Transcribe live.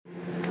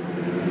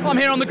Well, I'm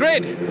here on the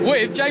grid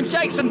with James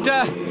Jakes, and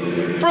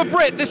for a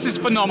Brit, this is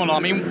phenomenal. I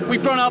mean,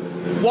 we've grown up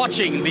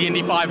watching the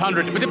Indy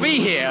 500, but to be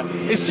here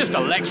is just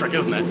electric,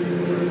 isn't it?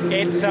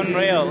 It's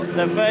unreal.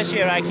 The first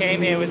year I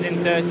came here was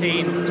in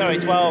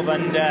 12,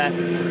 and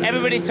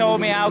everybody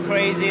told me how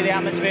crazy the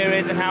atmosphere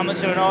is and how much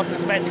of an awesome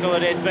spectacle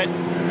it is, but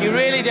you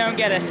really don't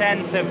get a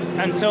sense of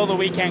until the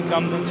weekend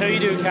comes, until you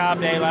do Carb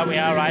Day like we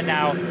are right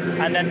now,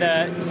 and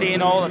then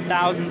seeing all the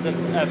thousands of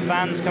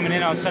fans coming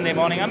in on Sunday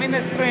morning. I mean,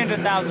 there's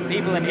 300,000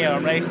 people in here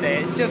on race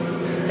day. It's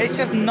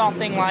just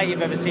nothing like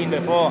you've ever seen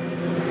before.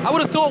 I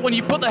would have thought when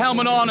you put the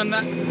helmet on and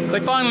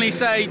they finally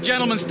say,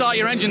 gentlemen, start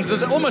your engines,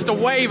 there's almost a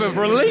wave of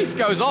relief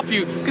goes off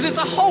you, because it's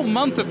a whole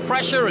month of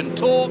pressure and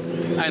talk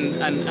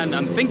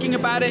and thinking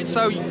about it,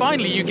 so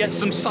finally you get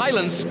some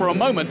silence for a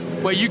moment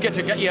where you get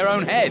to get your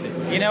own head.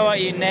 You know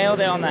what, you nailed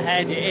it on the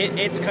head.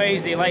 It's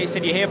crazy. Like you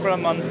said, you're here for a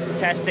month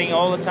testing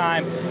all the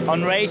time.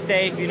 On race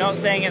day, if you're not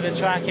staying at the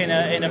track in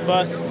a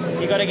bus,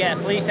 you've got to get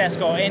a police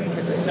escort in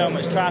because there's so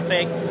much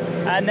traffic.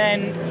 And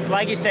then,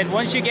 like you said,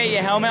 once you get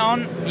your helmet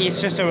on,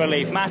 it's just a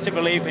relief, massive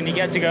relief, and you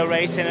get to go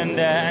racing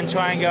and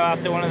try and go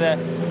after one of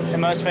the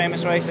most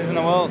famous races in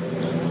the world.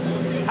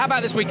 How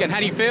about this weekend? How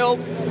do you feel?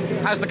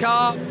 How's the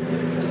car?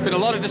 There's been a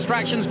lot of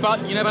distractions,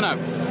 but you never know.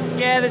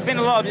 Yeah, there's been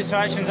a lot of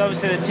distractions.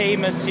 Obviously, the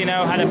team has,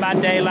 had a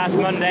bad day last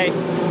Monday.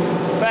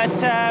 But,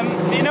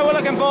 we're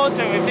looking forward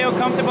to it. We feel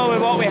comfortable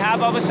with what we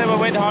have. Obviously, we're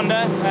with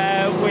Honda.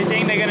 We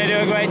think they're going to do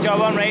a great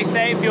job on race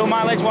day, fuel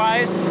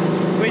mileage-wise.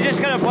 We're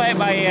just going to play it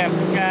by ear.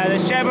 The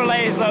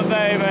Chevrolets look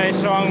very, very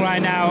strong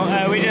right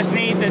now. We just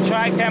need the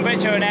track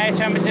temperature and air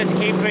temperature to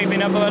keep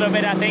creeping up a little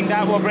bit. I think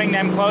that will bring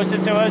them closer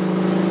to us.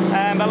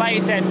 But like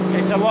you said,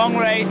 it's a long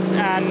race,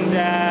 and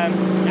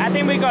I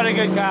think we've got a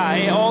good car.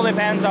 It all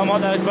depends on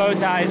what those bow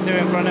ties do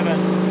in front of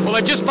us. Well,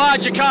 they've just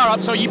fired your car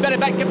up, so you better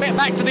get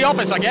back to the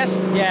office, I guess.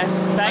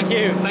 Yes, thank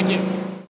you. Thank you.